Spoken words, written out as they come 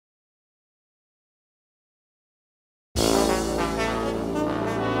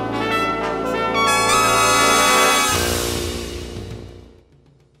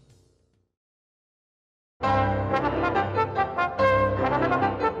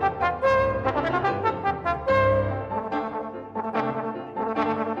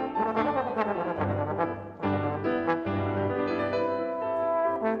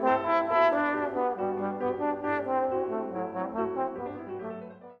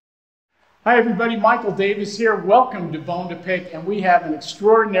Hi everybody, Michael Davis here. Welcome to Bone2Pick, and we have an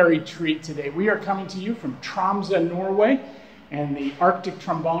extraordinary treat today. We are coming to you from Tromsø, Norway, and the Arctic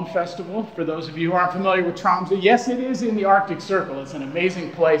Trombone Festival. For those of you who aren't familiar with Tromsø, yes, it is in the Arctic Circle. It's an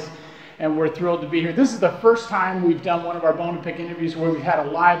amazing place, and we're thrilled to be here. This is the first time we've done one of our Bone2Pick interviews where we've had a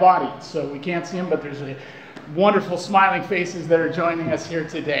live audience, so we can't see them, but there's wonderful smiling faces that are joining us here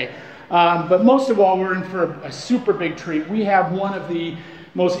today. But most of all, we're in for a super big treat. We have one of the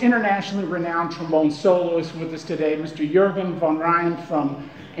most internationally renowned trombone soloist with us today, Mr. Jurgen van Rijn from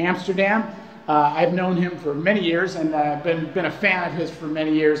Amsterdam. I've known him for many years and been a fan of his for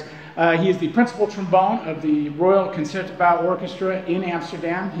many years. He is the principal trombone of the Royal Concertgebouw Orchestra in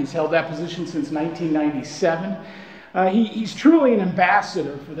Amsterdam. He's held that position since 1997. He's truly an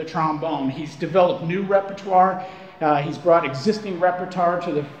ambassador for the trombone. He's developed new repertoire. He's brought existing repertoire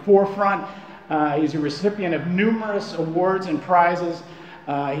to the forefront. He's a recipient of numerous awards and prizes.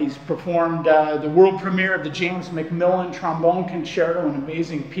 He's performed the world premiere of the James Macmillan Trombone Concerto, an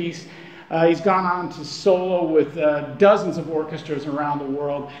amazing piece. He's gone on to solo with dozens of orchestras around the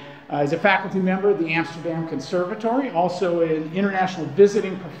world. He's a faculty member of the Amsterdam Conservatory, also an international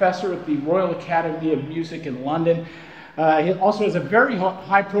visiting professor at the Royal Academy of Music in London. He also has a very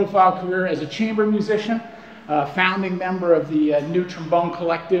high-profile career as a chamber musician, founding member of the New Trombone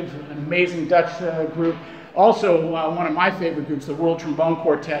Collective, an amazing Dutch group. Also, one of my favorite groups, the World Trombone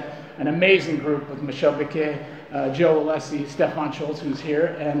Quartet, an amazing group with Michel Biquet, Joe Alessi, Stefan Schultz, who's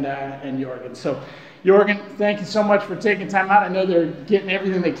here, and Jurgen. So, Jurgen, thank you so much for taking time out. I know they're getting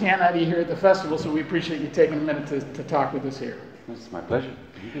everything they can out of you here at the festival, so we appreciate you taking a minute to talk with us here. It's my pleasure.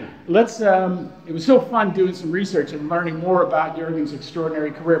 Let's. It was so fun doing some research and learning more about Jurgen's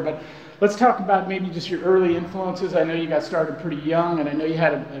extraordinary career, but let's talk about maybe just your early influences. I know you got started pretty young, and I know you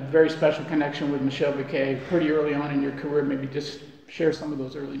had a very special connection with Michel Biquet pretty early on in your career. Maybe just share some of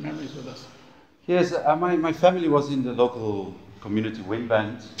those early memories with us. Yes, my family was in the local community wind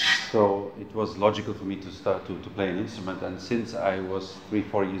band, so it was logical for me to start to play an instrument. And since I was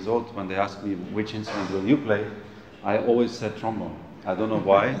 3-4 years old, when they asked me which instrument will you play, I always said trombone. I don't know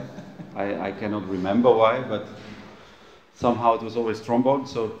why. I cannot remember why, but somehow it was always trombone.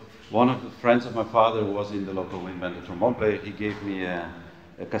 So one of the friends of my father who was in the local wind band, a trombone player, he gave me a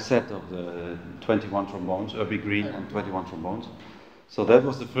cassette of the 21 trombones, Urbie Green and 21 trombones. So that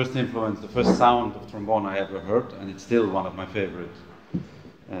was the first influence, the first sound of trombone I ever heard, and it's still one of my favorite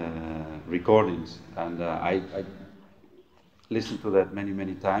recordings. And I listened to that many,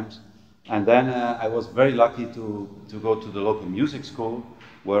 many times. And then I was very lucky to go to the local music school,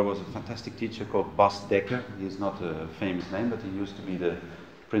 where was a fantastic teacher called Bas Dekker. He's not a famous name, but he used to be the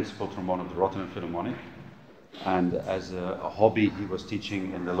principal trombone of the Rotterdam Philharmonic. And as a hobby, he was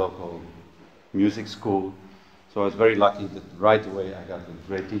teaching in the local music school. So I was very lucky that right away I got a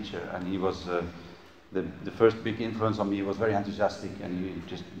great teacher, and he was the first big influence on me. He was very enthusiastic, and he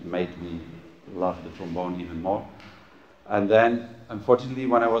just made me love the trombone even more. And then, unfortunately,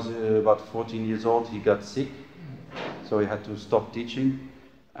 when I was about 14 years old, he got sick, so he had to stop teaching,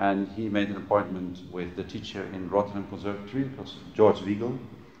 and he made an appointment with the teacher in Rotterdam Conservatory. It was George Wiegel,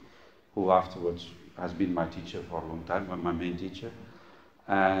 who afterwards has been my teacher for a long time, my main teacher.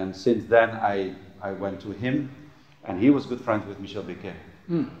 And since then, I went to him, and he was good friends with Michel Biquet.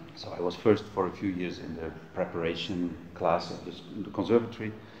 So I was first for a few years in the preparation class of the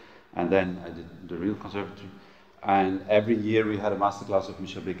conservatory, and then I did the real conservatory. And every year we had a master class of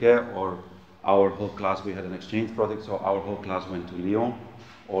Michel Biquet, or our whole class, we had an exchange project, so our whole class went to Lyon,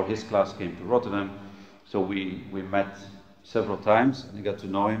 or his class came to Rotterdam. So we met several times, and I got to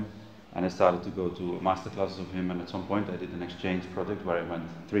know him, and I started to go to master classes of him, and at some point I did an exchange project where I went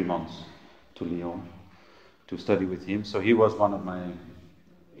 3 months to Lyon to study with him. So he was one of my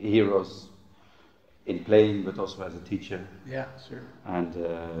heroes in playing, but also as a teacher. Yeah, sure.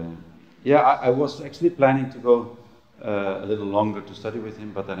 And yeah, I was actually planning to go a little longer to study with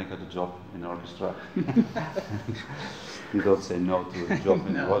him, but then I got a job in orchestra. You don't say no to a job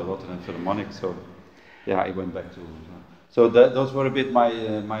in Rotterdam Philharmonic, so yeah, I went back to. So those were a bit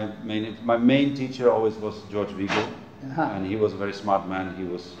my main teacher always was George Wiegel, and he was a very smart man.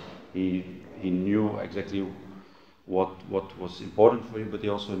 He knew exactly what was important for you, but he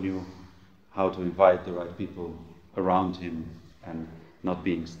also knew how to invite the right people around him, and not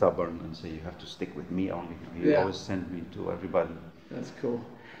being stubborn and say, you have to stick with me only. He always sent me to everybody. That's cool.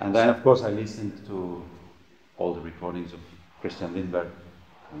 And then, of course, I listened to all the recordings of Christian Lindberg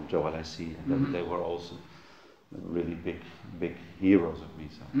and Joe Alessi, and they were also really big heroes of me.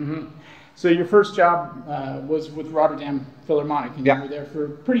 So, so your first job was with Rotterdam Philharmonic, and you were there for a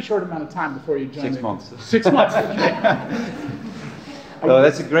pretty short amount of time before you joined. 6 months. 6 months, okay. No,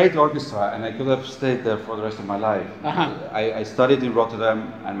 that's a great orchestra, and I could have stayed there for the rest of my life. I studied in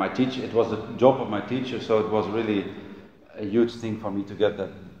Rotterdam, and my teacher, it was the job of my teacher, so it was really a huge thing for me to get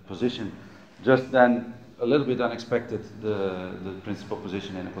that position. Just then, a little bit unexpected, the principal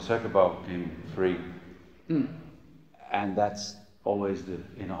position in the Concertgebouw came free. And that's always,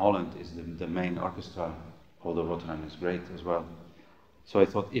 in Holland, is the main orchestra, although Rotterdam is great as well. So I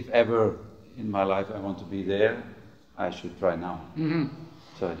thought, if ever in my life I want to be there, I should try now.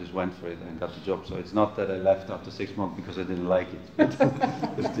 So I just went for it and got the job. So it's not that I left after 6 months because I didn't like it.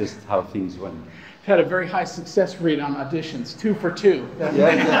 It's just how things went. Had a very high success rate on auditions, 2 for 2.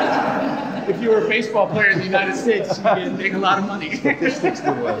 Yeah. If you were a baseball player in the United States, you'd make a lot of money. Statistics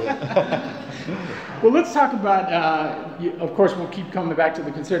do well, yeah. Well, let's talk about, of course, we'll keep coming back to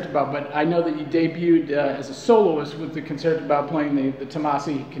the Concertgebouw, but I know that you debuted as a soloist with the Concertgebouw playing the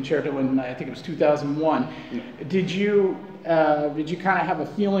Tomasi Concerto in, I think it was 2001. Did you kind of have a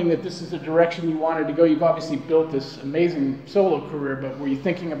feeling that this is the direction you wanted to go? You've obviously built this amazing solo career, but were you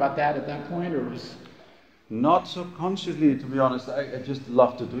thinking about that at that point, or was? Not so consciously, to be honest. I just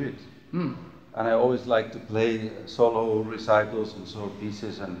love to do it. And I always like to play solo recitals and solo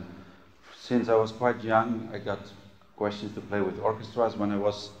pieces, and since I was quite young, I got questions to play with orchestras. When I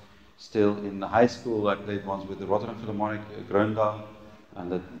was still in high school, I played once with the Rotterdam Philharmonic, Gröndal,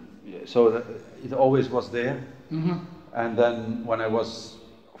 and it always was there. And then when I was,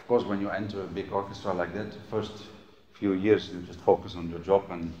 of course, when you enter a big orchestra like that, the first few years you just focus on your job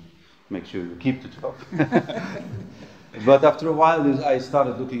and make sure you keep the job. But after a while, I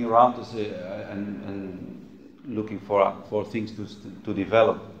started looking around and looking for things to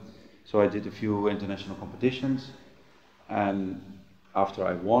develop. So I did a few international competitions, and after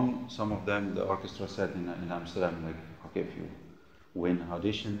I won some of them, the orchestra said in Amsterdam, like, okay, if you win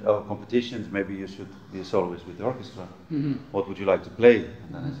competitions, maybe you should be a soloist with the orchestra. What would you like to play?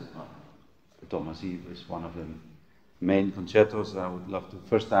 And then I said, well, Tomasi is one of the main concertos. I would love to.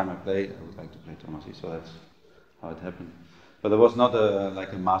 First time I played, I would like to play Tomasi. So that's how it happened. But there was not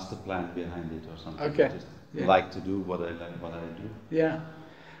like a master plan behind it or something. Okay. I just like to do what I do. Yeah.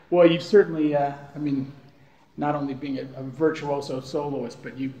 Well, you've certainly, I mean, not only being a virtuoso soloist,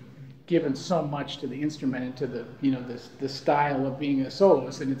 but you've given so much to the instrument and to the, the style of being a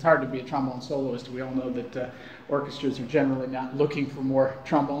soloist. And it's hard to be a trombone soloist. We all know that orchestras are generally not looking for more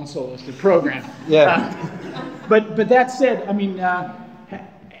trombone soloists to program. But that said, I mean,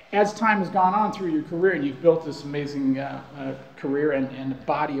 as time has gone on through your career, and you've built this amazing career and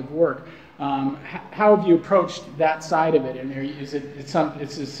body of work, how have you approached that side of it? And is it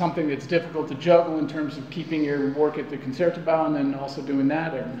something that's difficult to juggle in terms of keeping your work at the Concertgebouw and then also doing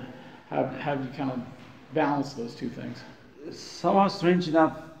that, or how have you kind of balanced those two things? Somehow, strange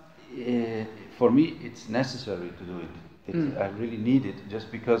enough, for me, it's necessary to do it. I really need it,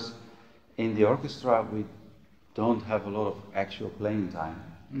 just because in the orchestra we don't have a lot of actual playing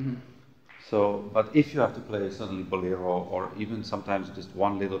time. So, but if you have to play suddenly bolero, or even sometimes just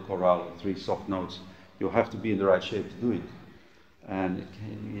one little chorale or 3 soft notes, you have to be in the right shape to do it. And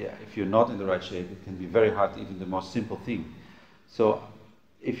if you're not in the right shape, it can be very hard, even the most simple thing. So,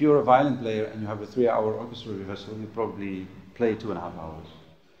 if you're a violin player and you have a 3-hour orchestra rehearsal, you probably play 2.5 hours.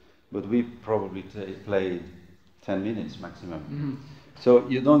 But we probably play 10 minutes maximum. So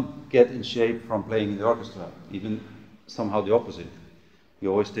you don't get in shape from playing in the orchestra, even somehow the opposite. You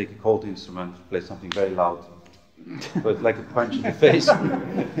always take a cold instrument, play something very loud, but like a punch in the face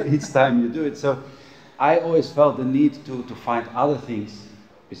each time you do it. So I always felt the need to find other things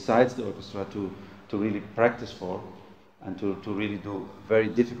besides the orchestra to really practice for, and to really do very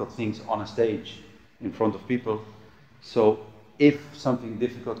difficult things on a stage in front of people. So if something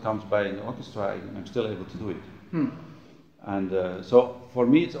difficult comes by in the orchestra, I'm still able to do it. And so for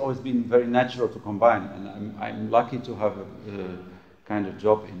me, it's always been very natural to combine, and I'm lucky to have a kind of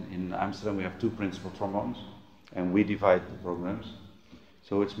job in Amsterdam. We have 2 principal trombones, and we divide the programs.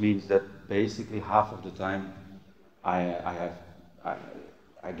 So which means that basically half of the time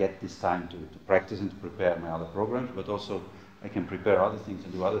I get this time to practice and to prepare my other programs, but also I can prepare other things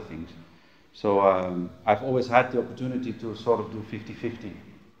and do other things. So I've always had the opportunity to sort of do 50-50,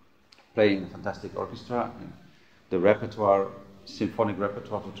 playing a fantastic orchestra. And the repertoire, symphonic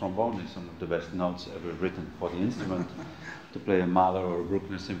repertoire for trombone, is some of the best notes ever written for the instrument. To play a Mahler or a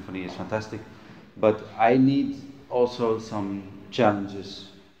Bruckner symphony is fantastic. But I need also some challenges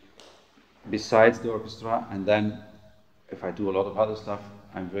besides the orchestra, and then if I do a lot of other stuff,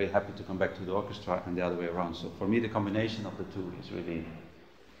 I'm very happy to come back to the orchestra and the other way around. So for me, the combination of the two is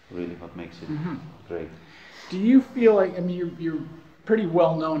really what makes it great. Do you feel like, I mean, you're pretty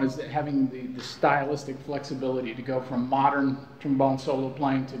well known as having the stylistic flexibility to go from modern trombone solo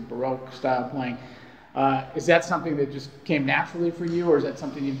playing to Baroque style playing. Is that something that just came naturally for you, or is that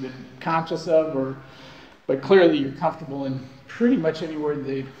something you've been conscious of? But clearly you're comfortable in pretty much anywhere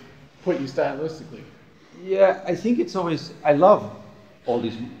they put you stylistically. Yeah, I think it's always, I love all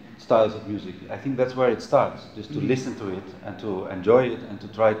these styles of music. I think that's where it starts, just to listen to it and to enjoy it and to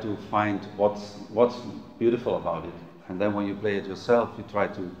try to find what's beautiful about it. And then when you play it yourself, you try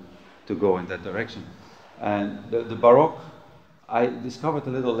to go in that direction. And the Baroque, I discovered a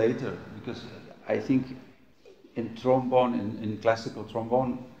little later, because I think in trombone, in classical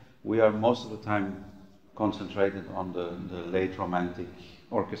trombone, we are most of the time concentrated on the late romantic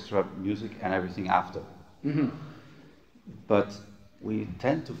orchestra music and everything after. Mm-hmm. But we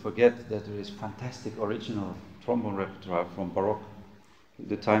tend to forget that there is fantastic original trombone repertoire from Baroque.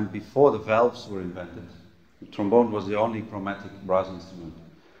 The time before the valves were invented, the trombone was the only chromatic brass instrument.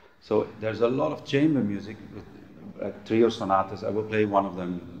 So there's a lot of chamber music with trio sonatas. I will play one of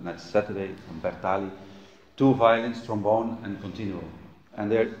them next Saturday from Bertali. 2 violins, trombone and continuo.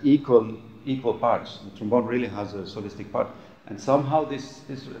 And they're equal parts. The trombone really has a solistic part. And somehow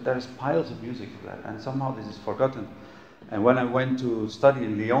there's piles of music for that, and somehow this is forgotten. And when I went to study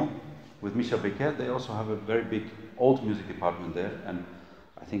in Lyon with Michel Becquet, they also have a very big old music department there, and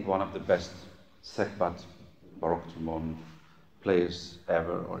I think one of the best Secbat Baroque trombone players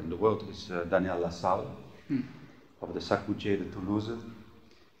ever or in the world is Daniel Lassalle of the Sacouché de Toulouse,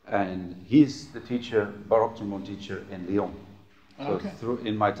 and he's the teacher, Baroque trombone teacher in Lyon. So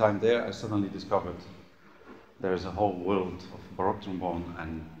in my time there, I suddenly discovered there's a whole world of Baroque trombone,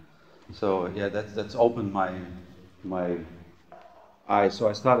 and so yeah, that's opened my eyes. So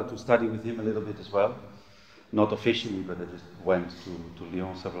I started to study with him a little bit as well, not officially, but I just went to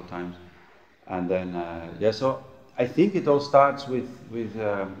Lyon several times, and then yeah. So I think it all starts with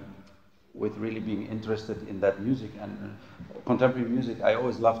really being interested in that music and contemporary music. I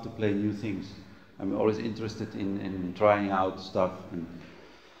always love to play new things. I'm always interested in trying out stuff, and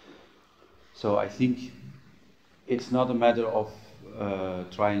so I think it's not a matter of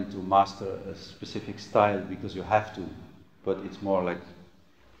trying to master a specific style because you have to, but it's more like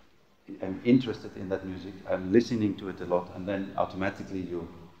I'm interested in that music, I'm listening to it a lot, and then automatically you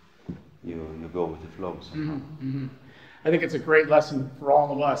go with the flow. Mm-hmm, mm-hmm. I think it's a great lesson for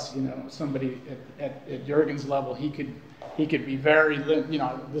all of us. You know, somebody at Jürgen's level, he could be very, you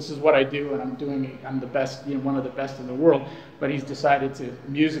know, this is what I do, and I'm the best, you know, one of the best in the world. But he's decided to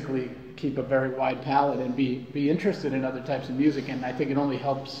musically keep a very wide palette and be interested in other types of music, and I think it only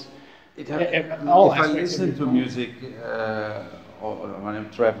helps. If I listen to music or when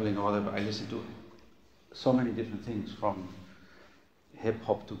I'm traveling or whatever, I listen to so many different things, from hip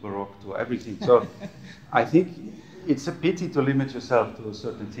hop to Baroque to everything. So I think it's a pity to limit yourself to a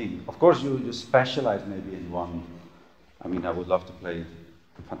certain thing. Of course, you specialize maybe in one. I mean, I would love to play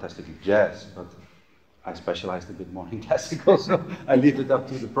fantastic jazz, but I specialized a bit more in classical, so I leave it up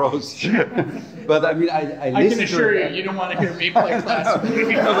to the pros. But I mean, I can assure you, you don't want to hear me play classical.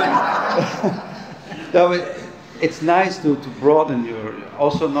 No, but it's nice to broaden your,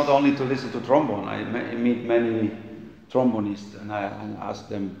 also not only to listen to trombone. I meet many trombonists, and I ask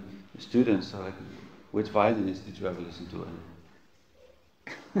them, students, like, which violinist did you ever listen to?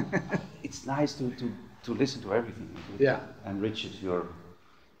 And it's nice to listen to everything. Yeah. Enriches your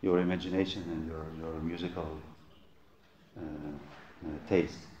imagination and your musical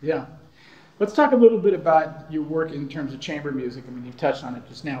taste. Yeah. Let's talk a little bit about your work in terms of chamber music. I mean, you touched on it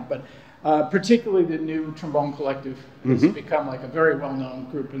just now, but particularly the new Trombone Collective has become like a very well-known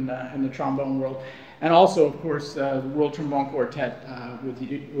group in the trombone world. And also, of course, the World Trombone Quartet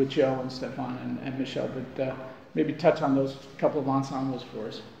with Joe and Stefan and Michel. But maybe touch on those couple of ensembles for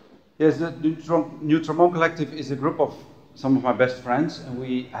us. Yes, the New Trombone Collective is a group of some of my best friends, and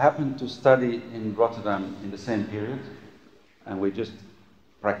we happened to study in Rotterdam in the same period, and we just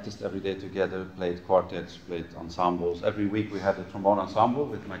practiced every day together, played quartets, played ensembles. Every week we had a trombone ensemble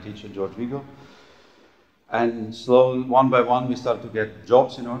with my teacher, George Wiegel. And slowly, one by one, we started to get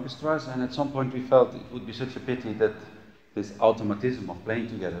jobs in orchestras, and at some point we felt it would be such a pity that this automatism of playing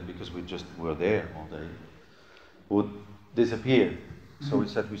together, because we just were there all day, would disappear. So we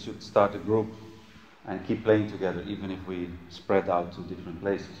said we should start a group and keep playing together, even if we spread out to different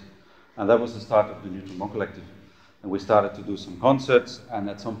places. And that was the start of the New Trombone Collective. And we started to do some concerts, and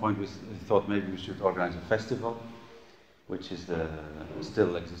at some point we thought maybe we should organize a festival, which is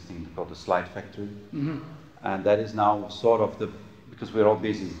still existing, called the Slide Factory. And that is now sort of because we're all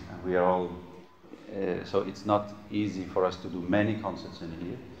busy, and we are all, so it's not easy for us to do many concerts in a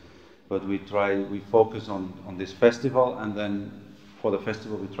year. But we focus on this festival, and then for the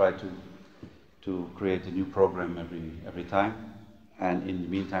festival we try to create a new program every time, and in the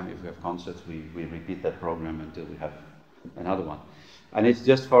meantime, if we have concerts, we repeat that program until we have another one. And it's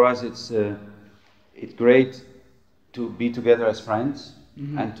just for us, it's great to be together as friends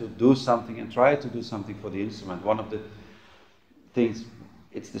and to do something and try to do something for the instrument. One of the things,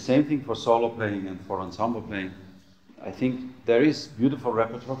 it's the same thing for solo playing and for ensemble playing. I think there is beautiful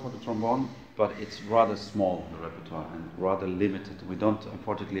repertoire for the trombone, but it's rather small, the repertoire, and rather limited. We don't,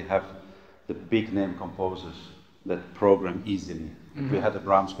 unfortunately, have the big name composers that program easily. If we had a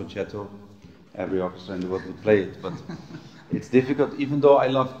Brahms concerto, every orchestra in the world would play it, but it's difficult. Even though I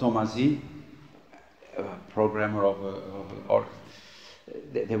love Tomasi, a programmer or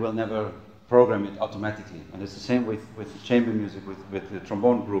they will never program it automatically. And it's the same with chamber music, with the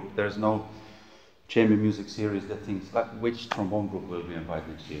trombone group. There's no chamber music series that thinks like which trombone group will be invited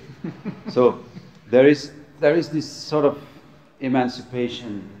next year. So there is this sort of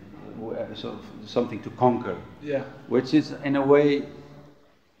emancipation, sort of something to conquer, which is in a way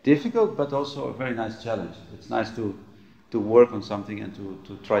difficult, but also a very nice challenge. It's nice to work on something and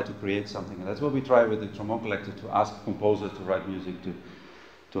to try to create something. And that's what we try with the Trombone Collective, to ask composers to write music,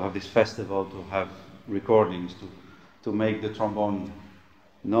 to have this festival, to have recordings, to make the trombone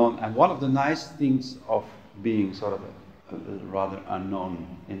known. And one of the nice things of being sort of a rather unknown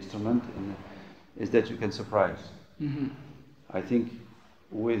instrument is that you can surprise. I think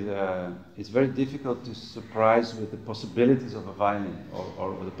it's very difficult to surprise with the possibilities of a violin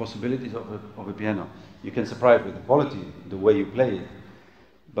or the possibilities of a piano. You can surprise with the quality, the way you play it,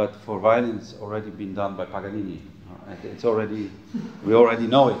 but for violin it's already been done by Paganini. It's already, we already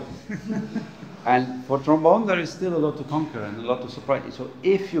know it. And for trombone there is still a lot to conquer and a lot to surprise. So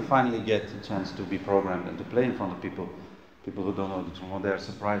if you finally get a chance to be programmed and to play in front of people who don't know the trombone, they are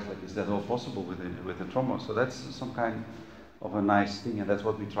surprised, like, is that all possible with the trombone? So that's some kind of a nice thing, and that's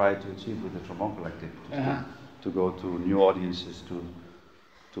what we try to achieve with the Trombone Collective, to go to new audiences,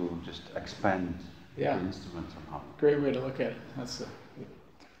 to just expand the instrument somehow. Great way to look at it. That's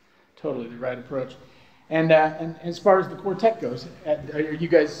totally the right approach. And as far as the quartet goes, are you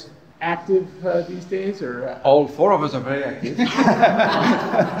guys active these days, or? All four of us are very active,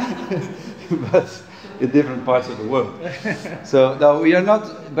 but in different parts of the world. So no, we are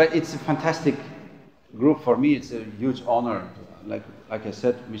not. But it's a fantastic group for me. It's a huge honor. Like I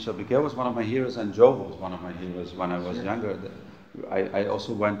said, Michel Biquet was one of my heroes, and Joe was one of my heroes when I was younger. I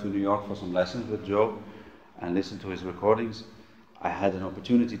also went to New York for some lessons with Joe and listened to his recordings. I had an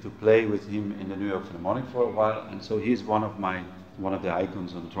opportunity to play with him in the New York Philharmonic for a while, and so he's one of the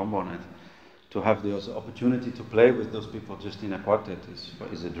icons on trombone. And to have the opportunity to play with those people just in a quartet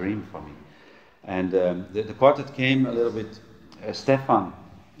is a dream for me. And the quartet came a little bit. Stefan,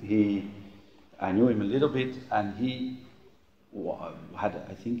 I knew him a little bit, and he had,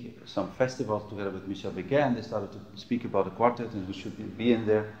 I think, some festivals together with Michel Biquet, and they started to speak about the quartet and who should be in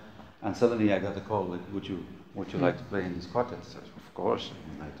there. And suddenly I got a call, like, would you like to play in this quartet? I said, of course,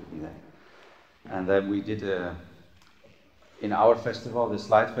 I would like to be there. And then we did in our festival, the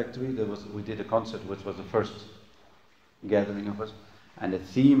Slide Factory, we did a concert which was the first gathering of us. And the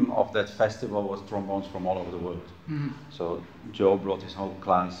theme of that festival was trombones from all over the world. So Joe brought his whole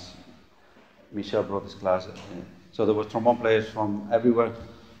class, Michel brought his class, so there were trombone players from everywhere.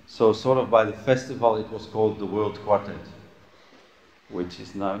 So sort of by the festival it was called the World Quartet, which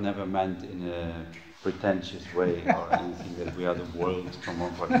is never meant in a pretentious way or anything that we are the world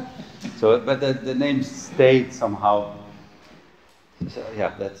trombone quartet. So, but the name stayed somehow. So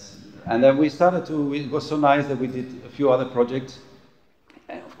yeah, and then we started it was so nice that we did a few other projects.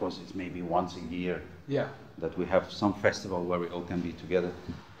 And of course it's maybe once a year that we have some festival where we all can be together.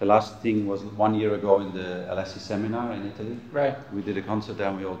 The last thing was 1 year ago in the LSE seminar in Italy. Right. We did a concert there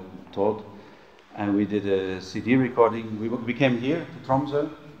and we all taught. And we did a CD recording. We came here to Tromsø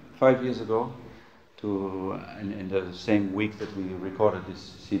 5 years ago in the same week that we recorded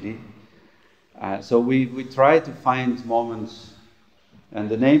this CD. So we try to find moments, and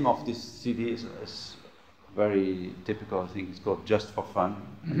the name of this CD is very typical. I think it's called Just for Fun,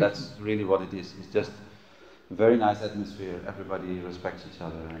 and that's really what it is. It's just a very nice atmosphere. Everybody respects each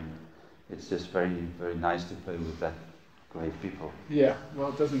other, and it's just very, very nice to play with that great people. Yeah, well,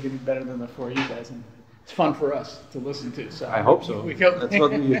 it doesn't get any better than the four of you guys, and it's fun for us to listen to. So I hope so.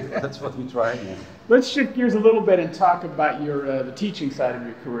 That's what we try. Yeah. Let's shift gears a little bit and talk about the teaching side of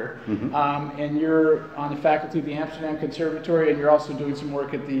your career. And you're on the faculty of the Amsterdam Conservatory, and you're also doing some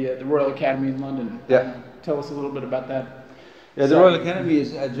work at the Royal Academy in London. Yeah. Tell us a little bit about that. Yeah, the Royal Academy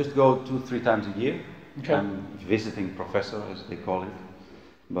is I just go 2-3 times a year. Okay. I'm visiting professor, as they call it.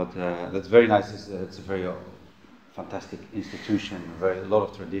 But that's very nice. It's a very fantastic institution, a lot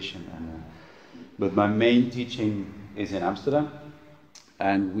of tradition. And, but my main teaching is in Amsterdam,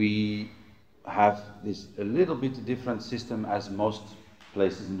 and we have this a little bit different system as most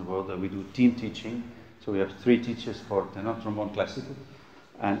places in the world. That we do team teaching, so we have 3 teachers for tenor, trombone, classical,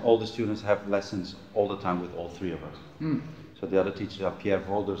 and all the students have lessons all the time with all 3 of us. Mm. So the other teachers are Pierre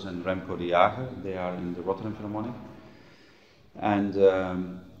Volders and Remco de Jager. They are in the Rotterdam Philharmonic, and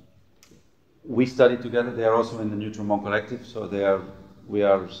we study together. They are also in the New Trombone Collective, so they are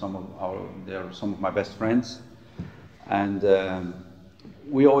some of my best friends, and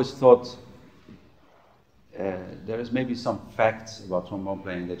we always thought there is maybe some facts about trombone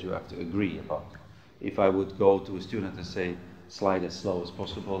playing that you have to agree about. If I would go to a student and say, slide as slow as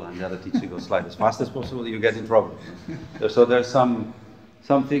possible, and the other teacher goes, slide as fast as possible, you get in trouble. So there's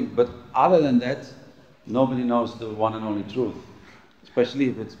something, but other than that, nobody knows the one and only truth. Especially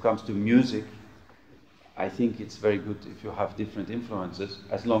if it comes to music, I think it's very good if you have different influences,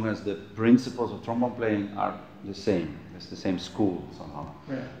 as long as the principles of trombone playing are the same. It's the same school somehow.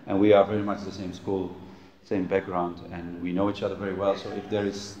 Yeah. And we are very much the same school, same background, and we know each other very well. So if there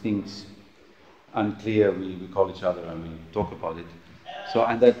is things unclear, we call each other and we talk about it. So,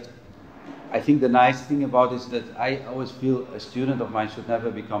 and that, I think the nice thing about it is that I always feel a student of mine should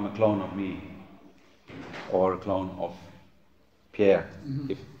never become a clone of me or a clone of Pierre.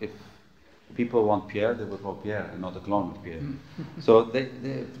 Mm-hmm. If people want Pierre, they will call Pierre and not a clone of Pierre. Mm-hmm. So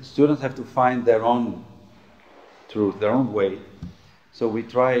the students have to find their own truth, their own way. So we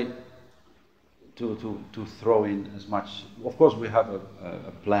try to throw in as much. Of course, we have a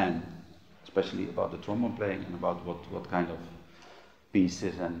plan, especially about the trombone playing and about what kind of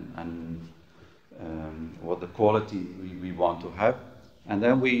pieces and what the quality we want to have. And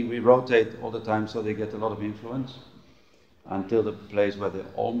then we rotate all the time, so they get a lot of influence until the place where they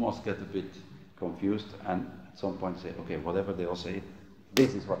almost get a bit confused, and at some point say, okay, whatever they all say,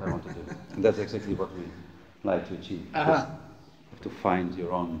 this is what I want to do. And that's exactly what we like to achieve. You have to find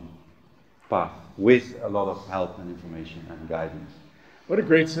your own path with a lot of help and information and guidance. What a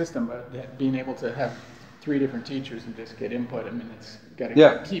great system, being able to have 3 different teachers and just get input. I mean, it's got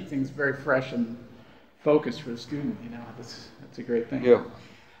to keep things very fresh and focused for the student, you know. That's a great thing. Yeah.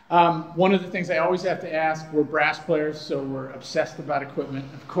 One of the things I always have to ask, we're brass players, so we're obsessed about equipment,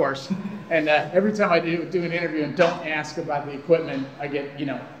 of course. And every time I do an interview and don't ask about the equipment, I get, you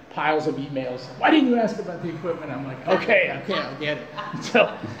know, piles of emails. Why didn't you ask about the equipment? I'm like, okay, I'll get it. So,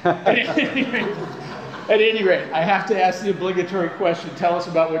 at any rate, I have to ask the obligatory question. Tell us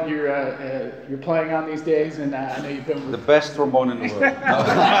about what you're playing on these days, and I know you've been with... The best trombone in the world.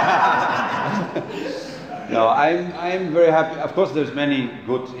 No, I'm very happy. Of course, there's many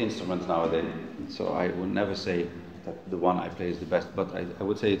good instruments nowadays, so I would never say that the one I play is the best, but I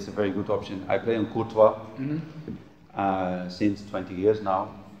would say it's a very good option. I play on Courtois since 20 years now,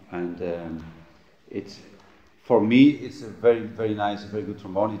 and it's, for me, it's a very, very nice, very good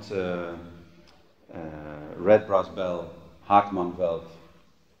trombone. It's a red brass bell, Hartmann valve,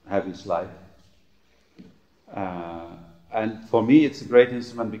 heavy slide. And for me, it's a great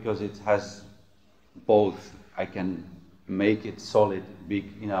instrument because it has both. I can make it solid,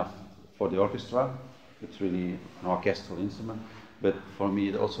 big enough for the orchestra. It's really an orchestral instrument. But for me,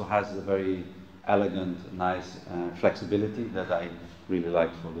 it also has a very elegant, nice flexibility that I really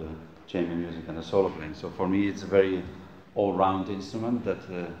like for the chamber music and the solo playing. So for me, it's a very all-round instrument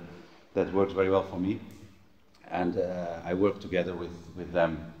that works very well for me. And I work together with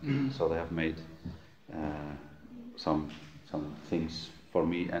them. Mm-hmm. So they have made some things for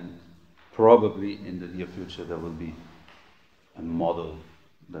me, and probably in the near future there will be a model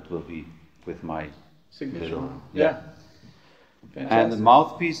that will be with my signature. Yeah. And the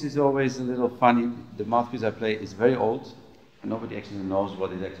mouthpiece is always a little funny. The mouthpiece I play is very old. Nobody actually knows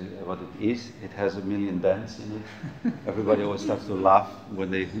what it is. It has a million bends in it. Everybody always starts to laugh when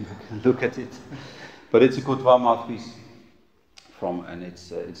they look at it. But it's a Courtois mouthpiece, and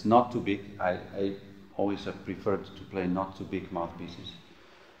it's not too big. I always have preferred to play not too big mouthpieces.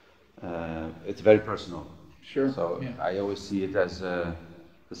 It's very personal. Sure. So yeah. I always see it as the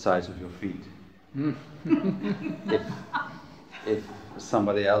size of your feet. If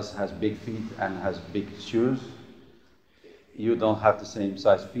somebody else has big feet and has big shoes, you don't have the same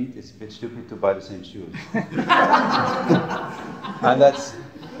size feet. It's a bit stupid to buy the same shoes. And that's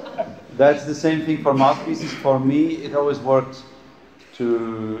the same thing for mouthpieces. For me, it always worked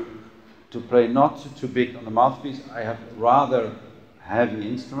to play not too big on the mouthpiece. I have rather heavy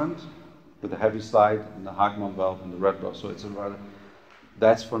instrument with a heavy slide and the Hartmann valve and the red brass. So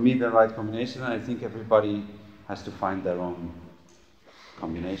that's for me the right combination. And I think everybody has to find their own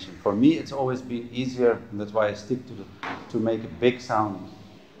combination. For me, it's always been easier, and that's why I stick to make a big sound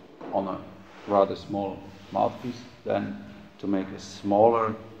on a rather small mouthpiece than to make a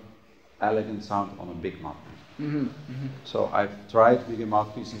smaller, elegant sound on a big mouthpiece. Mm-hmm. Mm-hmm. So I've tried bigger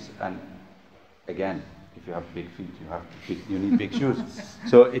mouthpieces, and again, if you have big feet, you need big shoes.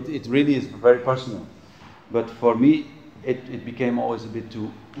 So it really is very personal. But for me, it became always a bit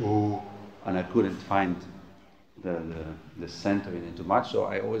too ooh, and I couldn't find the center in it too much. So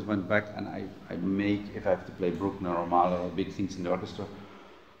I always went back and I make, if I have to play Bruckner or Mahler or big things in the orchestra,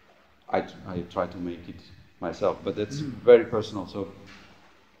 I try to make it myself. But that's very personal, so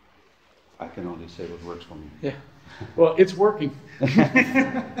I can only say what works for me. Yeah, well, it's working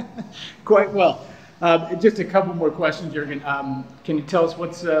quite well. Just a couple more questions, Jürgen. Can you tell us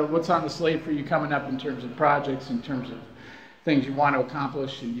what's on the slate for you coming up in terms of projects, in terms of things you want to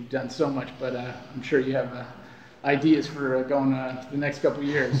accomplish? And you've done so much, but I'm sure you have ideas for going the next couple of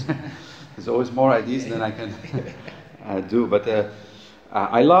years. There's always more ideas than I can do, but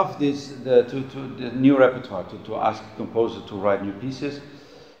I love the new repertoire, to ask composer to write new pieces.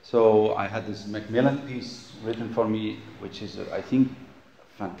 So I had this Macmillan piece written for me, which is, I think,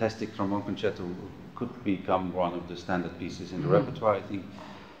 fantastic trombone concerto, could become one of the standard pieces in the repertoire, I think.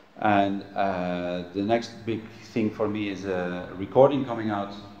 And the next big thing for me is a recording coming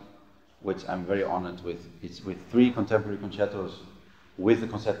out, which I'm very honored with. It's with 3 contemporary concertos with the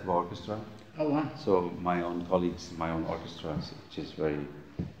concerto orchestra. Oh wow! So my own colleagues, my own orchestra, which is very,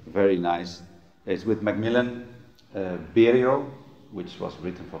 very nice. It's with Macmillan, Berio, which was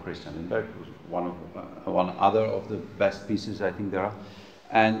written for Christian Lindbergh, who's one other of the best pieces I think there are,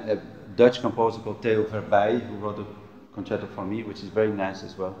 and a Dutch composer called Theo Verbeij, who wrote a concerto for me, which is very nice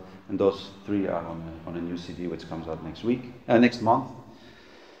as well. And those 3 are on a new CD which comes out next month.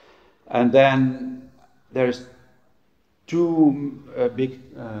 And then there's 2 big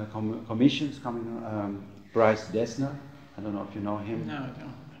commissions coming. Bryce Dessner, I don't know if you know him. No, I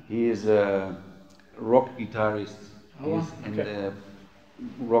don't. He is a rock guitarist. He's in the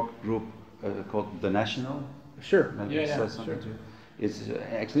rock group called The National. Sure. Maybe Yeah, says something sure. to you. It's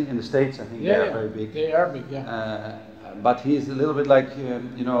actually in the States, I think they are very big. They are big, yeah. But he's a little bit like,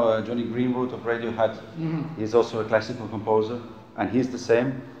 Johnny Greenwood of Radiohead. Mm-hmm. He's also a classical composer, and he's the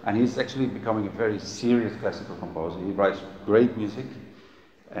same. And he's actually becoming a very serious classical composer. He writes great music,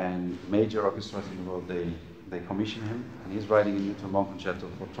 and major orchestras in the world, they commission him. And he's writing a new trombone concerto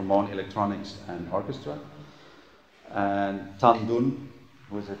for trombone, electronics, and orchestra. And Tan Dun,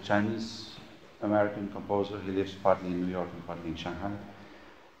 who is a Chinese-American composer, he lives partly in New York and partly in Shanghai.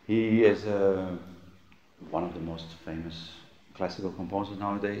 He is one of the most famous classical composers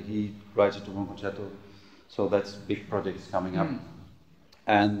nowadays. He writes a trombone concerto, so that's big projects coming up.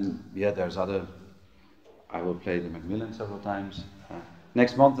 And yeah, there's other. I will play the Macmillan several times.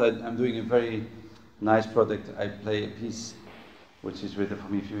 Next month I'm doing a very nice project. I play a piece which is written for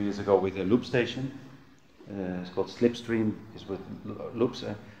me a few years ago with a loop station. It's called Slipstream. It's with loops,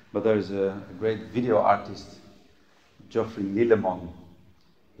 but there's a great video artist, Geoffrey Lillemon.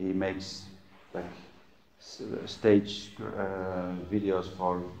 He makes like stage videos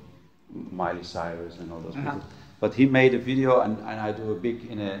for Miley Cyrus and all those people. But he made a video, and I do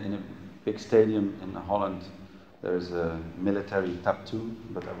in a big stadium in Holland. There's a military tattoo,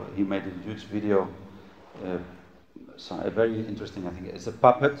 but he made a huge video. Very interesting, I think. It's a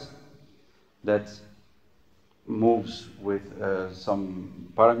puppet that moves with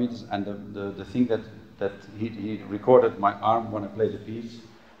some parameters, and the thing that he recorded my arm when I played the piece,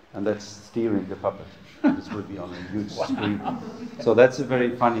 and that's steering the puppet. This will be on a huge screen. So that's a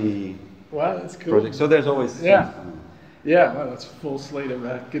very funny that's cool. project. So there's always well, that's a full slate of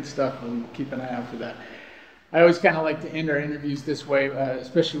good stuff. We'll keep an eye out for that. I always kind of like to end our interviews this way,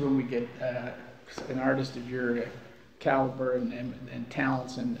 especially when we get an artist of your caliber and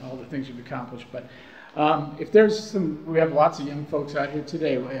talents and all the things you've accomplished. But if there's we have lots of young folks out here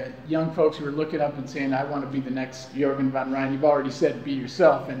today, young folks who are looking up and saying, I want to be the next Jürgen van Rijn. You've already said be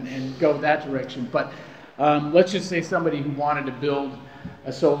yourself and go that direction. But let's just say somebody who wanted to build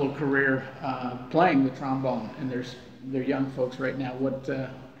a solo career playing the trombone, and they're young folks right now.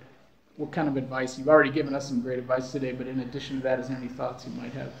 What kind of advice? You've already given us some great advice today, but in addition to that, is there any thoughts you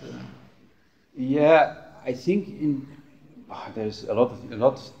might have for them? Yeah, I think there's a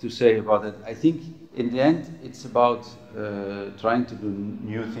lot to say about it. I think in the end, it's about trying to do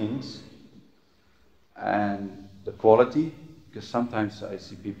new things and the quality, because sometimes I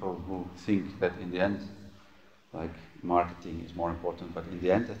see people who think that in the end, like marketing is more important, but in the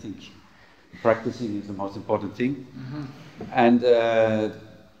end, I think practicing is the most important thing. And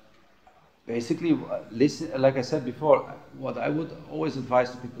basically, listen, like I said before, what I would always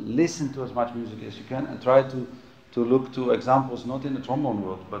advise to people, listen to as much music as you can and try to look to examples not in the trombone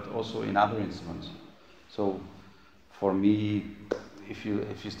world, but also in other instruments. So for me, if you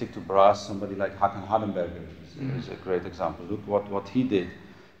stick to brass, somebody like Hakan Hardenberger is a great example. Look what he did.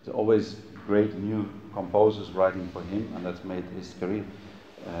 There's always great new composers writing for him, and that's made his career,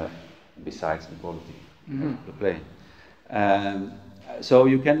 besides the quality of the playing. So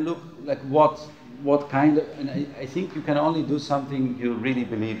you can look like what kind of, and I think you can only do something you really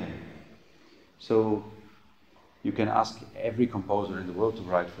believe in. So you can ask every composer in the world to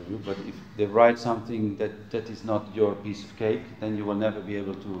write for you, but if they write something that is not your piece of cake, then you will never be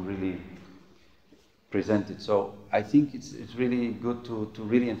able to really present it. So I think it's really good to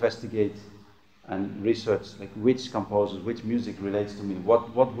really investigate and research like which composers, which music relates to me,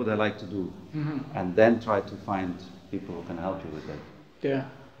 what would I like to do, and then try to find people who can help you with that. Yeah.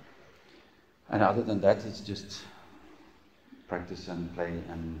 And other than that, it's just practice and play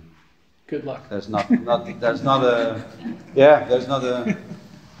and good luck. There's not a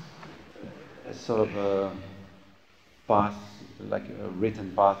sort of a path, like a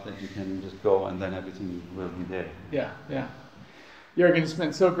written path that you can just go and then everything will be there. Yeah, yeah. Jürgen, it's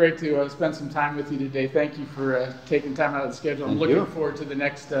been so great to spend some time with you today. Thank you for taking time out of the schedule. I'm looking forward to the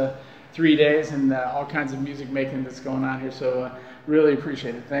next 3 days and all kinds of music making that's going on here. So really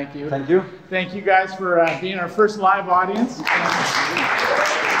appreciate it. Thank you. Thank you. Thank you guys for being our first live audience.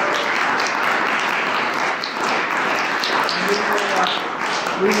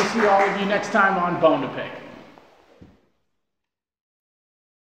 We will see all of you next time on Bone2Pick.